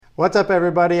What's up,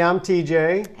 everybody? I'm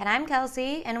TJ. And I'm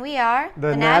Kelsey, and we are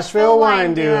the Nashville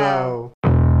Wine Duo.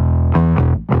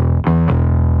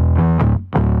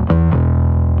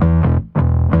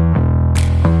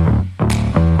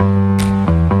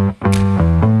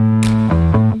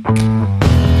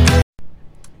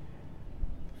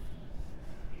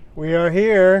 We are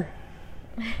here.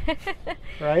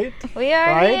 Right? We are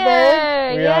right, here.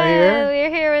 Babe? We are here. We're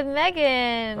here with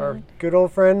Megan. Our good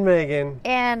old friend Megan.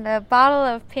 And a bottle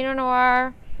of Pinot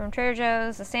Noir from Trader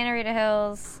Joe's, the Santa Rita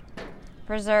Hills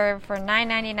Reserve for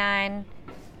 $9.99.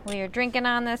 We are drinking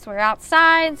on this. We're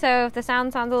outside, so if the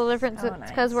sound sounds a little different, it's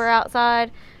because we're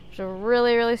outside. There's a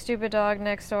really, really stupid dog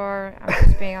next door. I'm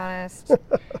just being honest.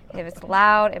 If it's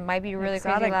loud, it might be really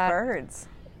crazy loud. Birds.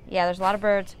 Yeah, there's a lot of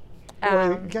birds.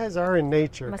 Well, you guys are in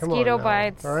nature. Mosquito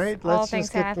bites. All right, all things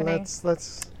happening.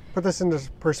 Let's put this into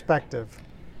perspective.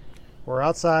 We're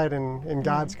outside in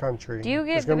God's country. Do you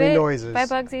get There's gonna be noises. by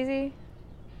bugs easy?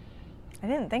 I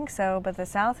didn't think so, but the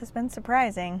South has been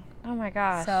surprising. Oh my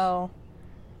gosh. So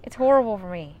it's horrible for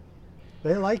me.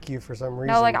 They like you for some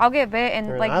reason. No, like I'll get bit and I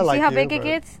mean, like I you see like how you, big it but-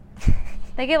 gets?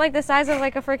 They get like the size of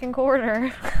like a freaking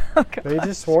quarter. They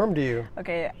just swarmed you.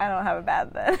 okay, I don't have it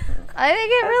bad then. I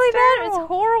think it really bad. terrible. It's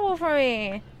horrible for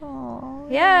me. Oh,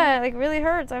 Yeah, like really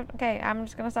hurts. Okay, I'm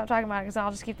just gonna stop talking about it because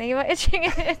I'll just keep thinking about itching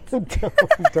it.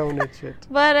 Don't itch it.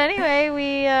 But anyway,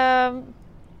 we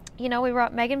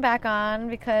brought Megan back on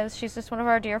because she's just one of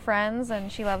our dear friends and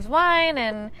she loves wine,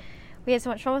 and we had so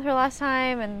much fun with her last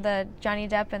time, and the Johnny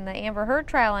Depp and the Amber Heard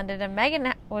trial ended, and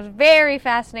Megan was very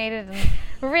fascinated and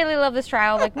really loved this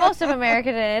trial, like most of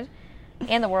America did,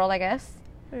 and the world, I guess.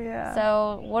 Yeah.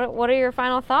 So what are your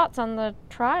final thoughts on the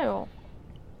trial?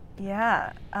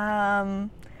 Yeah.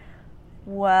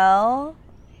 Well,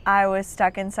 I was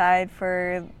stuck inside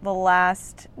for the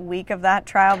last week of that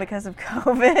trial because of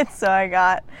COVID, so I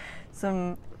got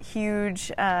some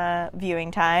huge viewing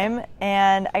time.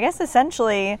 And I guess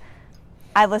essentially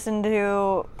I listened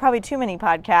to probably too many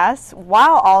podcasts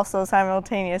while also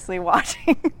simultaneously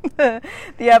watching the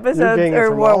episodes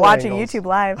or watching angles. YouTube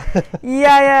Live.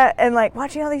 yeah, and like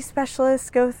watching all these specialists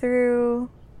go through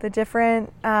the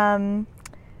different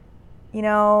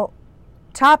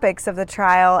topics of the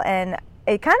trial, and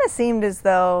it kind of seemed as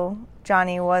though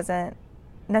Johnny wasn't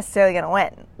necessarily going to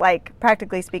win. Like,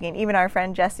 practically speaking, even our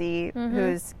friend Jessie,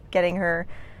 who's getting her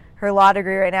law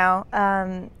degree right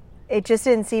now, it just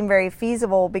didn't seem very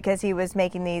feasible because he was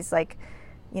making these, 6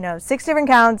 different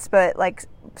counts, but,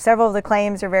 several of the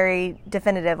claims are very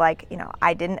definitive, I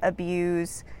didn't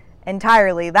abuse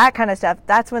entirely, that kind of stuff.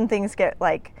 That's when things get,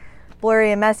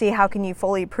 blurry and messy. How can you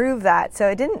fully prove that? So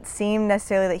it didn't seem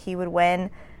necessarily that he would win.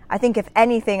 I think if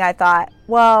anything, I thought,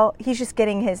 well, he's just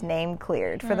getting his name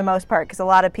cleared for the most part, because a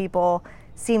lot of people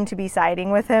seem to be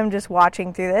siding with him just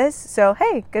watching through this. So,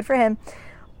 hey, good for him.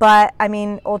 But, I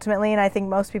mean, ultimately, and I think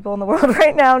most people in the world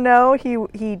right now know,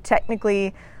 he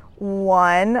technically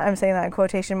won. I'm saying that in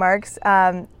quotation marks.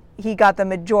 He got the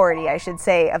majority, I should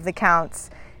say, of the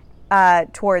counts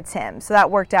towards him. So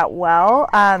that worked out well.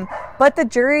 But the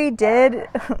jury did...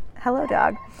 Hello,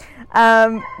 dog.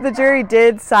 The jury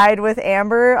did side with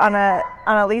Amber on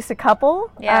at least a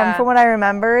couple. Yeah. From what I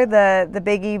remember, the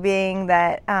biggie being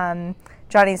that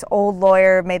Johnny's old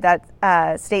lawyer made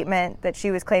that statement that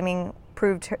she was claiming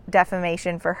proved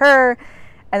defamation for her,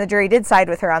 and the jury did side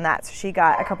with her on that, so she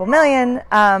got a couple million.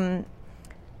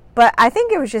 But I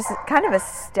think it was just kind of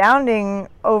astounding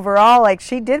overall. Like,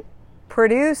 she did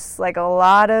produce a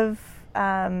lot of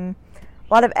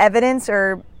evidence,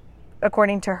 or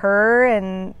according to her,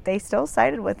 and they still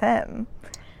sided with him.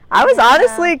 I was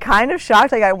honestly kind of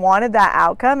shocked. I wanted that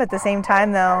outcome. At the same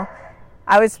time, though,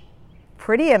 I was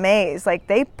pretty amazed.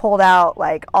 They pulled out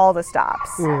all the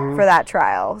stops for that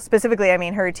trial. Specifically, I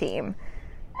mean, her team.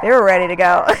 They were ready to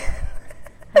go.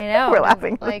 I know. We're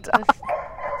laughing at the dog.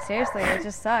 Seriously, it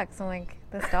just sucks. I'm like,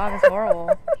 this dog is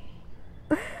horrible.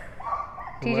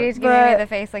 TJ's giving me the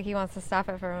face like he wants to stop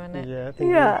it for a minute. Yeah, I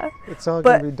think it's all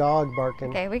going to be dog barking.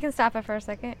 Okay, we can stop it for a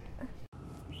second.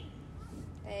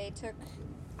 They took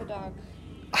the dog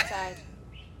outside.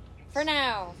 For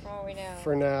now, from what we know.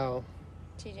 For now.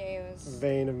 TJ was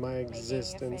Vein of my making a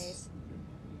existence. face.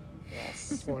 Yes.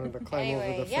 Just wanted to climb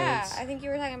Anyway, over the yeah, fence. I think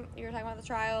you were talking about the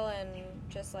trial, and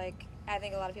just I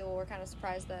think a lot of people were kind of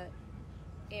surprised that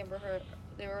Amber Heard.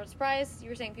 They were surprised. You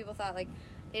were saying people thought they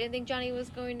didn't think Johnny was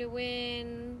going to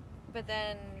win, but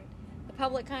then the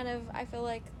public kind of, I feel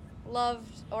like,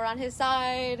 loved or on his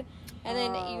side, and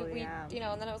then and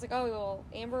then it was oh well,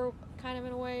 Amber kind of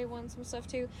in a way won some stuff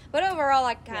too. But overall,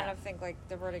 I kind of think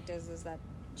the verdict is that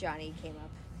Johnny came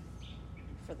up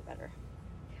for the better.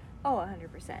 Oh,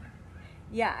 100%.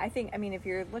 Yeah, I think, I mean, if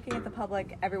you're looking at the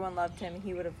public, everyone loved him.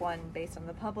 He would have won based on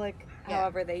the public. Yeah.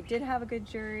 However, they did have a good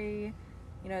jury.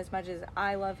 You know, as much as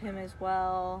I love him as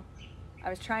well, I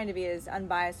was trying to be as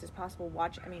unbiased as possible.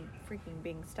 Freaking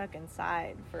being stuck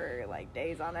inside for, like,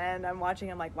 days on end. I'm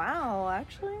watching, I'm like, wow,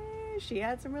 actually, she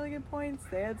had some really good points.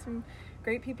 They had some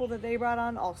great people that they brought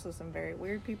on. Also some very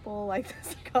weird people, like the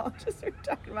psychologists are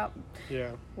talking about.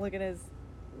 Yeah. Look at his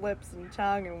lips and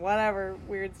tongue and whatever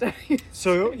weird stuff.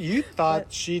 So you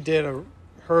thought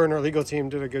her and her legal team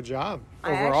did a good job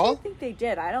overall? I actually think they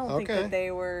did. I don't think Okay. that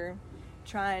they were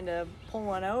trying to pull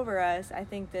one over us. I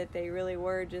think that they really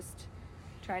were just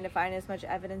trying to find as much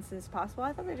evidence as possible.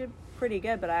 I thought they did pretty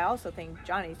good, but I also think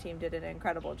Johnny's team did an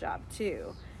incredible job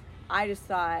too. I just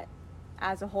thought,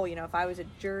 as a whole, you know, if I was a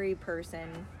jury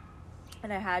person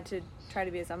and I had to try to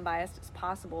be as unbiased as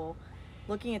possible,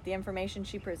 looking at the information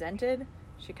she presented,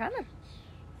 she kind of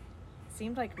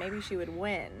seemed like maybe she would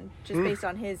win just based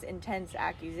on his intense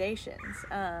accusations.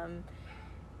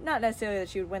 Not necessarily that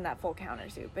she would win that full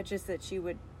countersuit, but just that she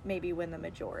would maybe win the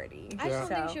majority. I just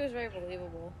don't think she was very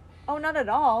believable. Oh, not at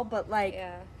all, but like,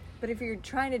 Yeah. but if you're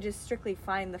trying to just strictly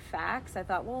find the facts, I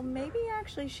thought, well, maybe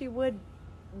actually she would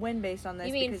win based on this.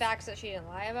 You mean because- facts that she didn't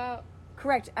lie about?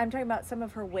 Correct. I'm talking about some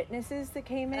of her witnesses that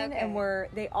came in Okay.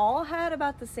 and they all had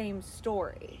about the same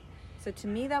story. So to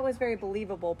me, that was very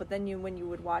believable. But then when you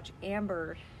would watch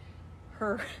Amber,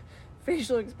 her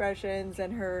facial expressions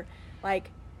and her, like,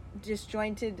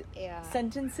 disjointed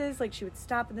sentences, like she would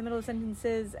stop in the middle of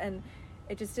sentences and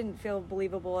it just didn't feel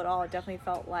believable at all. It definitely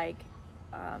felt like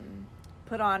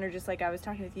put on, or just like I was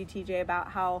talking with you, TJ, about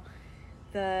how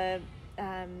the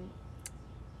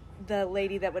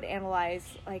lady that would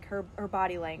analyze like her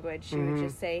body language, she would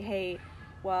just say, hey,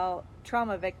 well,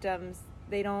 trauma victims,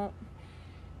 they don't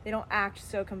act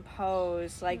so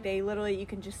composed. Like they literally, you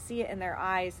can just see it in their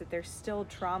eyes that they're still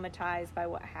traumatized by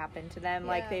what happened to them.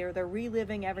 Like they're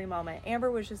reliving every moment.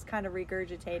 Amber was just kind of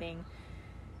regurgitating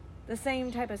the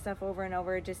same type of stuff over and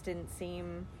over. It just didn't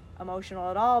seem emotional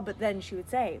at all. But then she would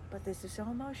say, but this is so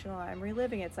emotional, I'm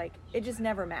reliving it. It's like it just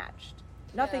never matched.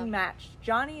 Nothing matched.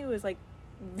 Johnny was like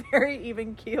very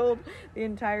even keeled the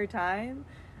entire time.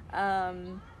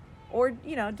 Or,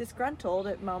 you know, disgruntled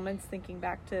at moments, thinking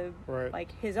back to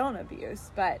like his own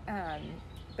abuse, but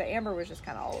Amber was just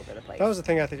kind of all over the place. That was the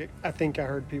thing I think I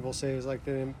heard people say, is like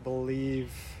they didn't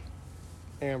believe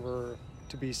Amber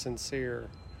to be sincere,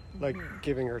 like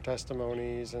giving her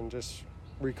testimonies and just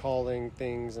recalling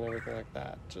things and everything like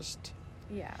that. Just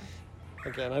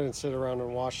again, I didn't sit around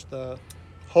and watch the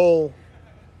whole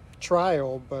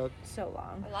trial, but so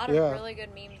long. A lot of really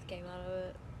good memes came out of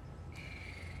it.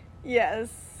 Yes.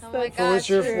 Oh my gosh.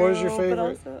 What was your favorite?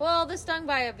 Also, well, the stung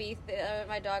by a bee.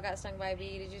 My dog got stung by a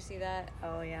bee. Did you see that?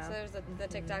 Oh yeah. So there's the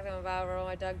TikTok that went viral.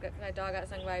 My dog got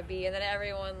stung by a bee, and then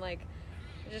everyone like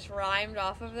just rhymed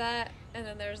off of that. And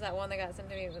then there's that one that got sent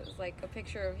to me. It was like a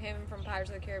picture of him from Pirates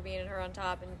of the Caribbean and her on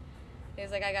top, and it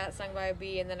was like, I got stung by a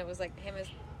bee, and then it was like him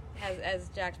as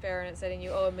Jack Sparrow, and it said, and you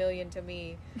owe $1 million to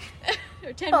me.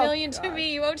 Or 10 million to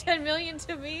me. You owe 10 million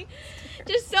to me.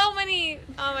 Just so many.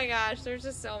 Oh my gosh, there's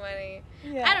just so many.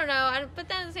 Yeah. I don't know. But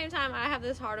then at the same time, I have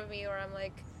this heart of me where I'm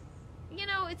like, you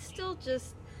know, it's still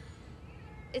just.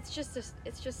 It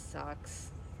just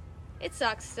sucks. It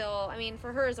sucks still. I mean,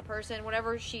 for her as a person,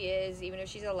 whatever she is, even if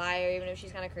she's a liar, even if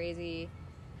she's kind of crazy,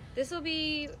 this will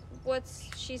be what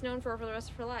she's known for the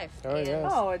rest of her life. Oh,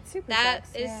 yes. Oh, it's super That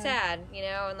sucks. is sad, you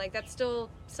know, and like that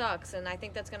still sucks, and I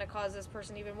think that's going to cause this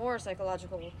person even more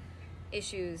psychological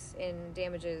issues and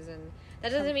damages, and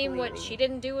that doesn't mean what she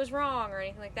didn't do was wrong or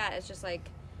anything like that. It's just like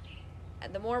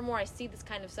the more and more I see this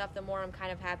kind of stuff, the more I'm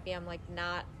kind of happy. I'm like,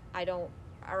 I don't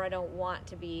want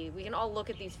to be. We can all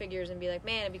look at these figures and be like,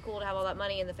 man, it'd be cool to have all that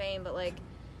money and the fame, but like,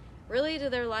 really, do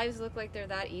their lives look like they're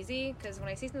that easy? Because when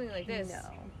I see something like this,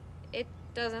 it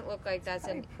doesn't look like that's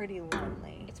pretty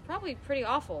lonely. It's probably pretty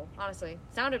awful, honestly.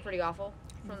 Sounded pretty awful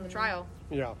from the trial.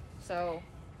 Yeah. So.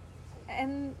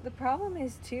 And the problem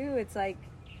is too, it's like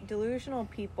delusional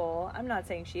people. I'm not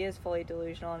saying she is fully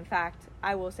delusional. In fact,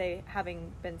 I will say,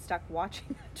 having been stuck watching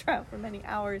the trial for many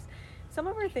hours, some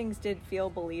of her things did feel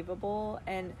believable,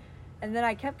 and then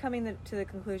I kept coming to the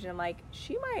conclusion, I'm like,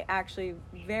 she might actually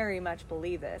very much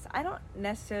believe this. I don't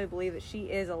necessarily believe that she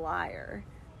is a liar.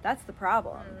 That's the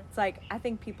problem. It's like, I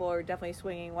think people are definitely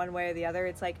swinging one way or the other.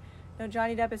 It's like, no,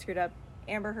 Johnny Depp is screwed up.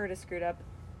 Amber Heard is screwed up.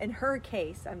 In her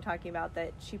case, I'm talking about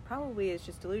that she probably is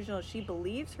just delusional. She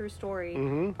believes her story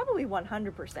probably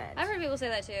 100%. I've heard people say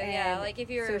that too. And yeah, like if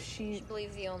you're, so she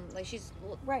believes she's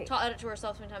right. taught it to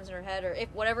herself sometimes in her head, or if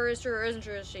whatever is true or isn't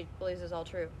true, she believes is all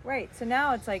true. Right. So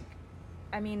now it's like,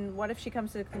 I mean, what if she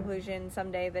comes to the conclusion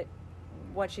someday that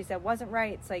what she said wasn't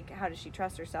right. It's like, how does she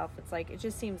trust herself? It's like, it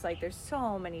just seems like there's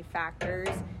so many factors.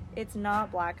 It's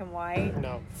not black and white.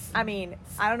 No. I mean,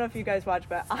 I don't know if you guys watched,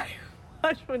 but I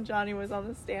watched when Johnny was on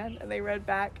the stand and they read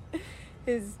back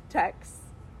his texts.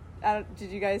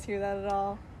 Did you guys hear that at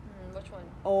all? Which one?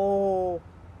 Oh,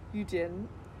 you didn't?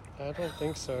 I don't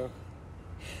think so.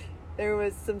 There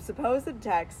was some supposed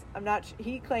texts.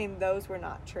 He claimed those were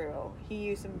not true. He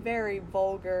used some very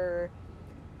vulgar,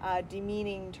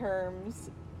 demeaning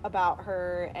terms about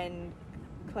her and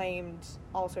claimed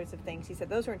all sorts of things. He said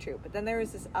those weren't true. But then there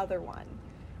was this other one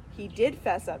he did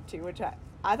fess up to, which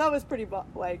I thought was pretty bold.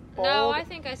 No, I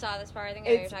think I saw this part. I think I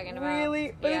know what you're talking about.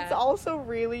 Really, but it's also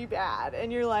really bad.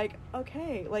 And you're like,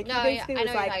 okay. Like, no, he basically I know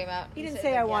was what like, you're talking about. he didn't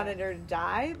say I wanted her to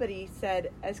die, but he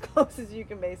said as close as you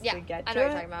can basically get to I know it. what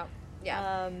you're talking about.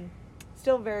 Yeah.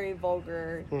 Still very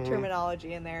vulgar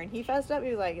terminology in there. And he fessed up.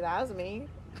 He was like, that was me.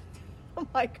 I'm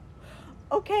like,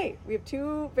 okay. We have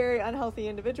two very unhealthy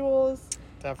individuals.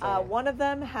 Definitely. One of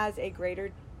them has a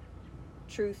greater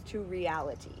truth to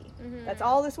reality. Mm-hmm. That's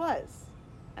all this was.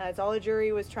 That's all the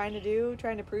jury was trying to do,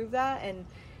 trying to prove that. And,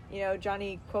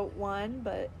 Johnny, quote, won,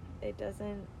 but it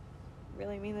doesn't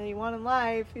really mean that he won in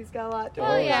life. He's got a lot to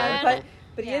worry about.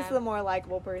 But he is the more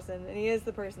likable person, and he is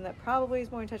the person that probably is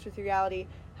more in touch with reality.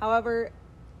 However,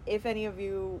 if any of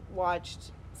you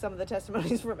watched some of the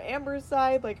testimonies from Amber's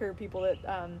side, like her people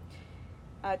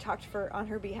that talked on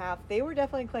her behalf, they were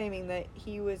definitely claiming that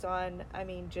he was on,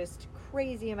 just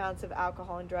crazy amounts of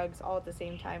alcohol and drugs all at the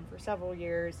same time for several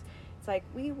years. It's like,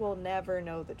 we will never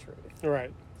know the truth.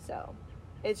 Right. So,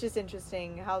 it's just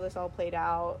interesting how this all played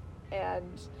out.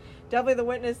 And definitely the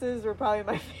witnesses were probably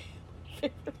my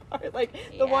favorite part. Like,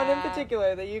 the one in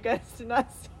particular that you guys did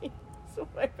not see. So,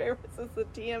 my favorites is the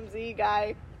TMZ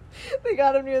guy. They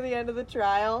got him near the end of the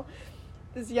trial.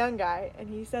 This young guy. And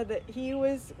he said that he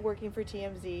was working for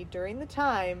TMZ during the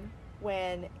time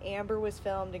when Amber was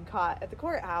filmed and caught at the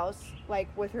courthouse,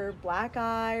 like, with her black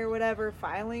eye or whatever,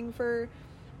 filing for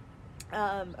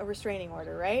a restraining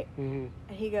order, right? Mm-hmm.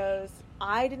 And he goes,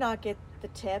 I did not get the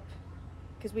tip,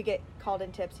 because we get called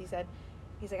in tips, he said.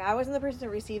 He's like, I wasn't the person to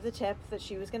receive the tip that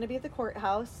she was going to be at the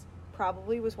courthouse.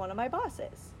 Probably was one of my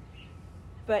bosses.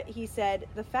 But he said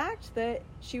the fact that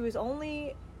she was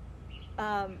only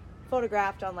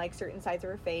photographed on, like, certain sides of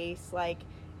her face, like,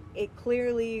 it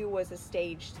clearly was a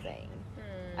staged thing.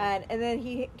 And then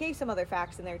he gave some other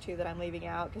facts in there, too, that I'm leaving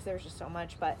out, because there's just so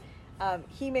much, but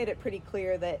he made it pretty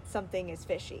clear that something is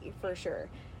fishy, for sure.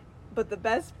 But the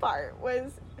best part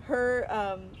was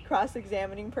her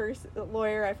cross-examining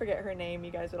lawyer. I forget her name. You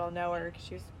guys would all know her because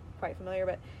she was quite familiar.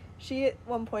 But she, at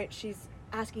one point, she's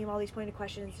asking him all these pointed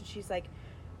questions. And she's like,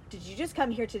 did you just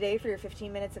come here today for your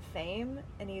 15 minutes of fame?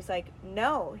 And he's like,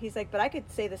 no. He's like, but I could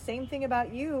say the same thing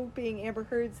about you being Amber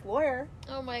Heard's lawyer.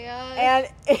 Oh, my God. And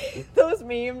those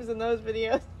memes and those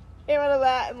videos came out of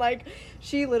that, and like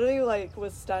she literally like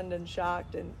was stunned and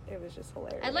shocked, and it was just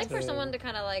hilarious. I'd like for someone to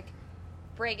kind of like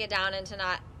break it down into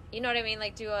not, you know what I mean,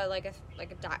 like do a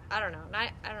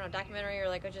documentary or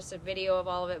like just a video of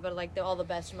all of it, but like all the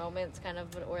best moments kind of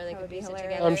where they could be sit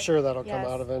together. I'm sure that'll come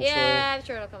out eventually. Yeah, I'm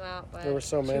sure it'll come out. But there were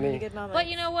so many good moments. But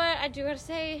you know what? I do gotta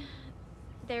say,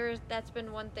 that's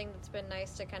been one thing that's been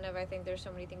nice to kind of. I think there's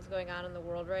so many things going on in the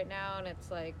world right now, and it's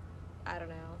like, I don't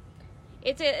know.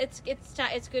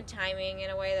 It's good timing in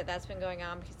a way that's been going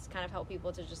on because it's kind of helped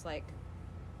people to just like,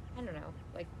 I don't know,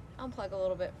 like unplug a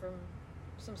little bit from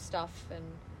some stuff and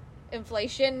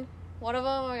inflation. One of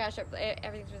them, oh my gosh,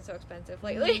 everything's been so expensive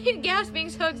lately. Gas being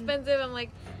so expensive, I'm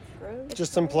like,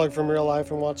 just unplug from real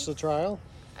life and watch the trial.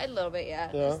 A little bit,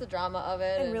 yeah. Just the drama of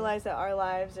it, and realize that our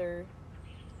lives are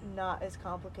not as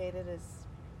complicated as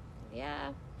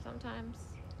sometimes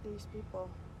these people.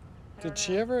 Did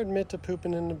she ever admit to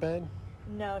pooping in the bed?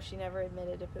 No, she never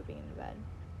admitted to pooping in the bed.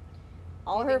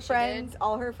 All her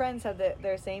friends had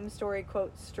their same story,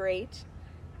 quote, straight,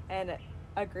 and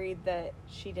agreed that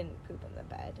she didn't poop in the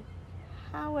bed.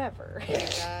 However,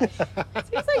 it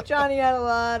seems like Johnny had a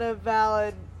lot of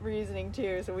valid reasoning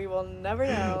too, so we will never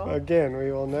know. Again,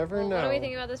 we will never know. What do we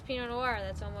think about this Pinot Noir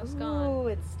that's almost gone? Ooh,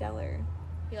 it's stellar.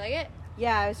 You like it?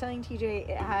 Yeah, I was telling TJ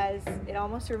it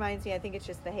almost reminds me, I think it's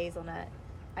just the hazelnut.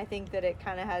 I think that it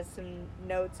kind of has some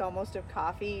notes almost of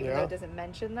coffee, even though it doesn't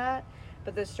mention that.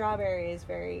 But the strawberry is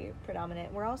very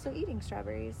predominant. We're also eating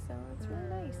strawberries, so it's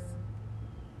really nice.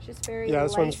 It's just very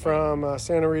this one's from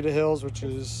Santa Rita Hills, which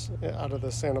is out of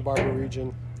the Santa Barbara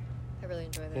region. I really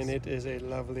enjoy this. And it is a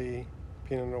lovely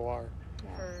Pinot Noir.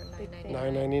 Yeah. For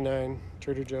 $9.99.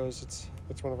 Trader Joe's.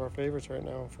 It's one of our favorites right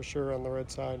now, for sure, on the red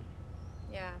side.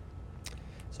 Yeah.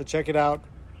 So check it out.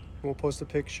 We'll post a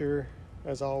picture,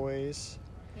 as always.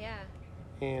 Yeah.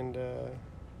 And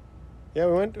yeah,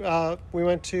 we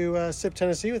went to Sip,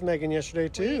 Tennessee with Megan yesterday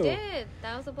too. We did.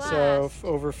 That was a blast. So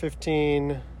over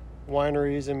 15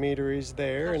 wineries and meaderies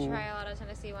there. Got to And try a lot of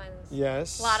Tennessee wines.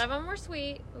 yes. A lot of them were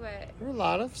sweet, but There were a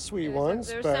lot of sweet there ones.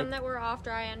 there were but some that were off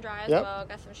dry and dry as Yep. well.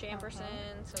 Got some Chamberson,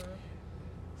 some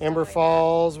Amber stuff like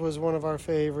Falls was one of our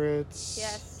favorites. that.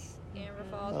 Yes, Amber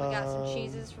Falls. We got some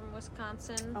cheeses from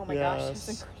Wisconsin. Oh my gosh, Yes. that's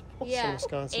incredible. Yeah, Some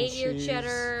Wisconsin 8-year cheese.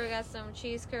 cheddar. We got some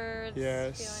cheese curds.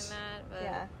 Yes. Feeling that. But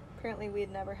Yeah. Apparently, we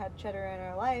had never had cheddar in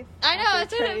our life. I know,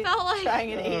 After that's what it felt like.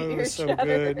 Trying an Oh, it 8-year was so cheddar.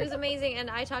 good. It was amazing, and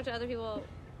I talked to other people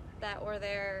that were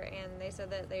there, and they said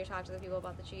that they talked to the people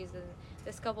about the cheese, and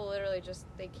this couple literally just,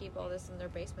 they keep all this in their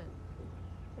basement.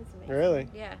 That's amazing. Really?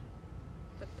 Yeah.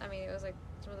 But, I mean, it was like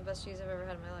some of the best cheese I've ever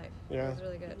had in my life. Yeah. It was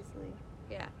really good. Easily.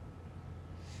 Yeah.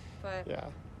 But, Yeah.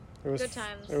 It was Good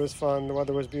times. It was fun. The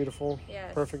weather was beautiful.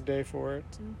 yes. Perfect day for it.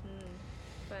 Mm-hmm.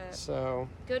 But, So,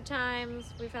 good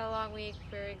times. We've had a long week.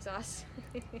 Very exhausted.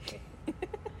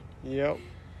 yep.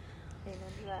 Amen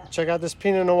to that. Check out this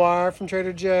Pinot Noir from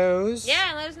Trader Joe's. Yeah,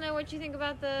 and let us know what you think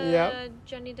about the Yep.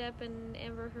 Johnny Depp and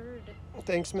Amber Heard.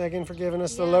 Thanks, Megan, for giving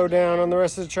us the Yeah, lowdown man. on the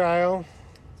rest of the trial.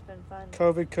 It's been fun.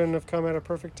 COVID couldn't have come at a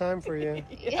perfect time for you.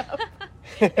 Yep.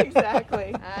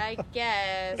 Exactly. I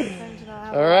guess. Time to not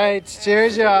have All a- right.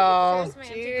 Cheers, y'all. Cheers,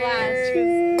 man. To glass.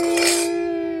 Cheers.